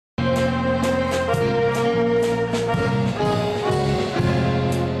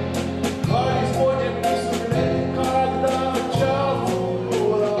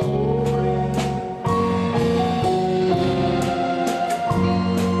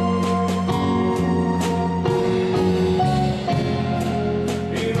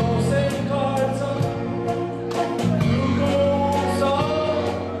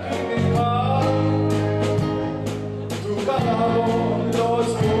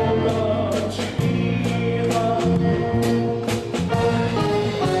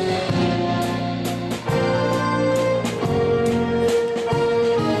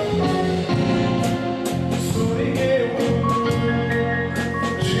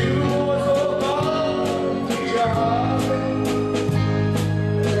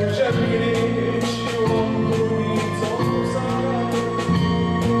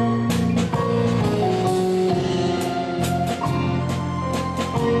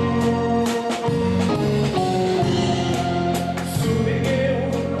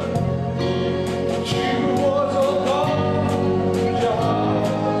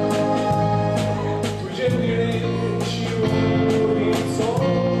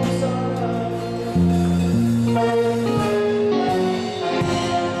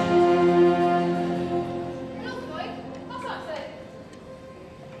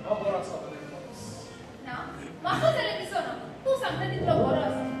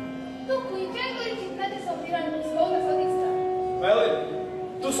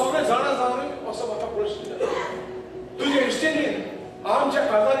तू सगळे जाणा जाणून असो म्हाका प्रश्न तुझे इश्टिनी आमच्या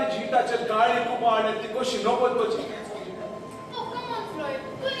काजारी जिविताचेर काळी कुपा आनी ती कशी नोपत वची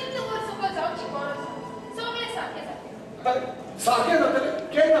सारखे जातले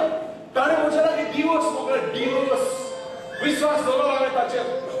केन्ना ताणे म्हज्या लागीं दिवस मोगळे दिवस विश्वास दवरलो हांवें ताचेर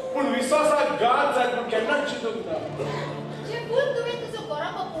पूण विश्वासाक घात जाय पूण केन्नाच चिंतूंक ना जे फूल तुवें तुजो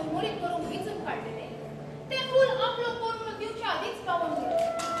घराको पोरमोरीत करूंक वेचून काडलेले ते फूल आपलो पोरमो दिवच्या आदींच पावून गेले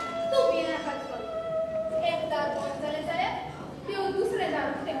तूं भियेनाकात कर एक दार बंद जालें जाल्यार देव दुसरें दार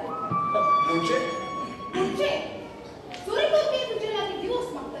उक्तें करता म्हणजे जोरी तूं ते तुजे लागीं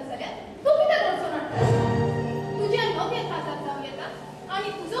दिवस मागता जाल्यार तूं कित्याक रचून हाडटा तुज्या नव्या काजार जावं येता आनी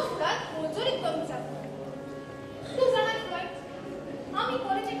तुजो फुडार मोजोरीत करूंक जाता तूं जाणा काय आमी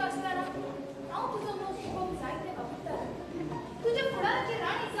कॉलेजीक आसतना हांव तुजो मोग शिकोवंक जाय तें भाबितालें तुज्या फुडाराची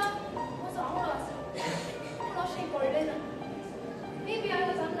राणी जावन म्हजो आवडो आसा पूण अशें कळ्ळें ना maybe I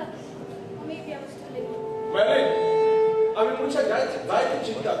was unlucky maybe I was to late मेरे आमी मनशाक जायते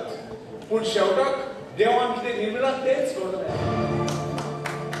चिंततात पूण शेवटाक देवान कितें निर्मिलां तेंच घडना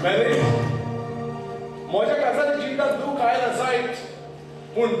मेरे म्हज्या काजारी जिवितांत दूख आयला जायत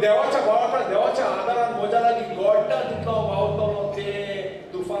पूण देवाच्या भावाकडे देवाच्या आदारान म्हज्या लागीं गोड्डा तितलो वावतलो ते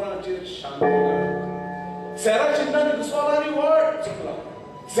तुफानाचेर शांत सेरा चिंतांनी दुस्वारांनी वाट चुकला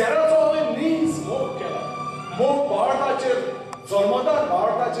सेराचो हांवें नीज मोग केला मोग भारताचेर जल्मदार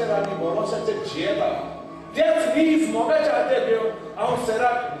भारताचेर आनी भरोशाचेर जियेता तेच नीज मोगाच्या हातेर घेवन हांव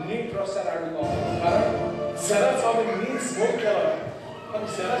सेराक नीट रस्त्यार हाडूंक कारण सेराचो हांवें नीज मोग केला आनी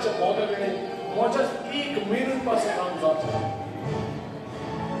सेराच्या मोगा कडेन म्हज्या एक मिनूट पासून हांव जाता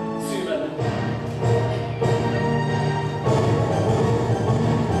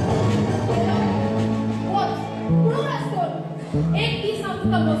एक दीस हांव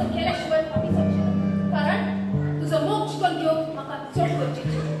तुका मोजो केल्या शिवाय फाटीं जावचें कारण तुजो मोग चिकन घेवंक म्हाका चड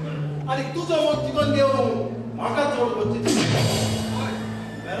गरजेचें आनी तुजो मोग चिकन घेवंक म्हाका चड गरजेचें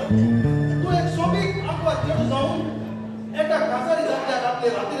तूं एक सोबीत आंकवार चेडूं जावन एका काजारी जाग्यार आपले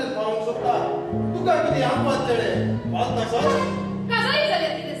रातीर पावूंक सोदता तुका कितें आंकवार चेडे वाज नासत काजारी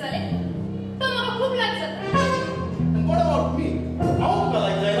जाल्यार कितें जालें तो म्हाका खूब लायक जाता what about me हांव तुका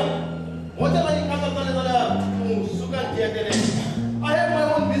लायक जायना म्हज्या लागीं काजार जालें जाल्यार तूं सुखान जियेतलें I have my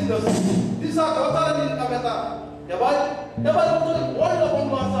own business दिसाक अवतारांनी इन्कम येता त्या भायर तुजो व्हडलो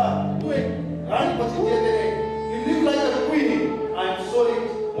बंगलो आसा तूं एक राणी कशी जियेतलें you live like a queen I am sorry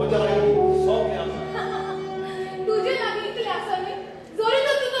म्हज्या लागीं सगळें आसा तुजे लागीं इतलें आसा न्ही जरी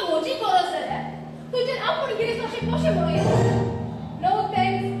तर तुका म्हजी गरज जाल्यार तुजें आपूण गिरेस्त अशें कशें म्हणूं येता no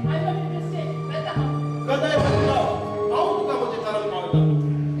thanks I am not interested welcome कदाय welcome हांव तुका म्हजें कारण पावयता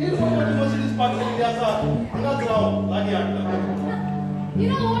इल्लो म्हजी मर्सिडीज पार्क केल्ली आसा हांगाच राव लागीं हाडटा You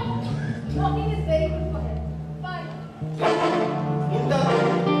know what? Walking is very good for health. Bye. Munta,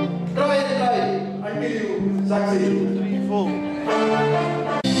 try and try until you succeed. 3, 4.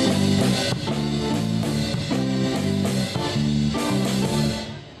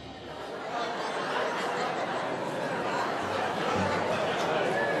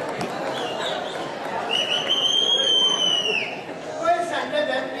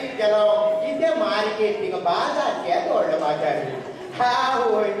 Market बाजार केद व्हडलो बाजार हा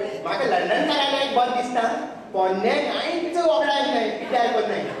होय म्हाका लंडन करायला एक बंद दिसता पोन्ने कांयच वगडायक नाही कित्याक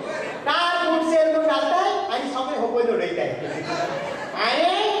कोन्नाय कार बूट सेल करून घालताय आनी सगळे होपन उडयताय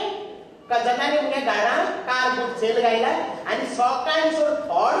आनी कजनांनी म्हगे घरां कार बूट सेल घायला आनी सकाळी सोड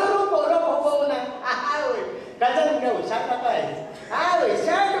थोडो कोरो होपवना होय कजन म्हगे हुशार जाताय होय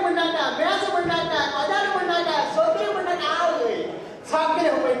शर्ट म्हण नाका मॅच म्हण नाका कॉलर म्हण नाका सोत्री म्हण नाका होय सगळे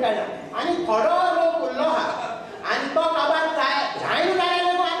होपयताना आनी थोडो लोक उरलो आहा आनी तो काबार झायू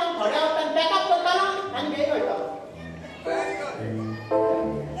गायलो न्हू आतां थोड्या वखदान बॅकअप करतालो आनी घेवन वयतालो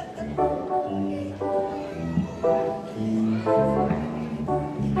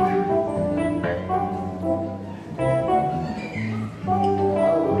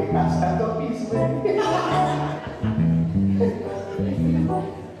कास्ताचो पीस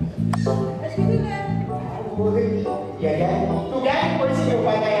तुगे पयशे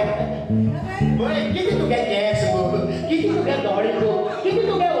घेवपाक काय कितें तुगे गॅस गो कितें तुगे दोळे गो कितें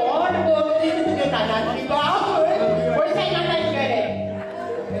तुगे ओट गो कितें तुगे कानांतली गो पयशे नाका तुगेले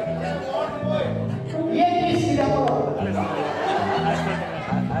एक पीस कित्याक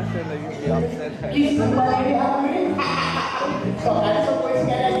किस तुमकां सकाळचो पयस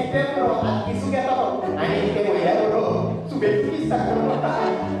गेल्यार कितें पुरो आतां किसू घेतालो आनी कितें वयल्या पुरो सुबेज पीस साकून वता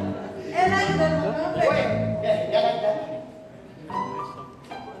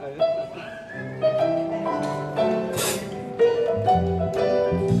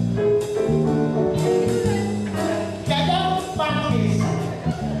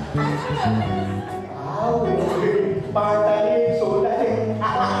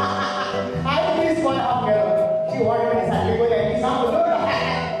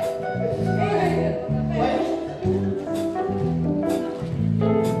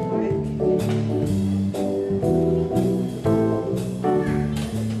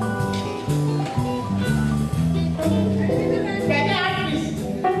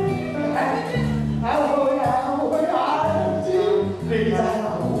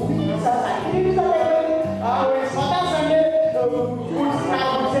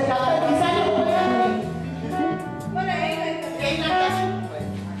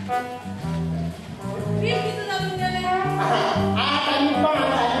बील किती जाऊन गेले आता मी पण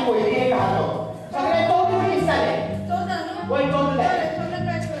आताची पहिली एक राहतो सगळे तो तुम्ही दिसताले चौदा नु वय तो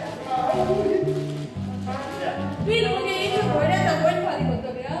बील मुगे इथे घोड्याचा गोल फारी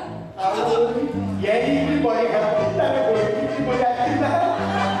होतो बे येई बरी घालतो त्याने बोलली मजा आली ना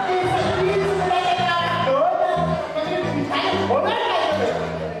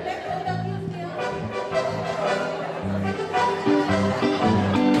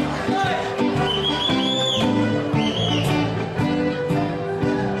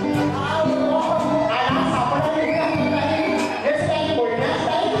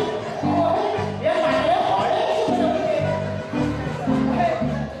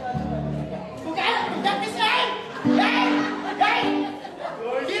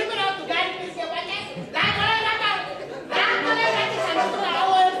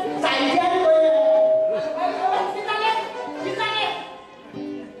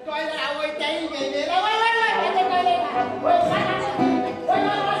Wait,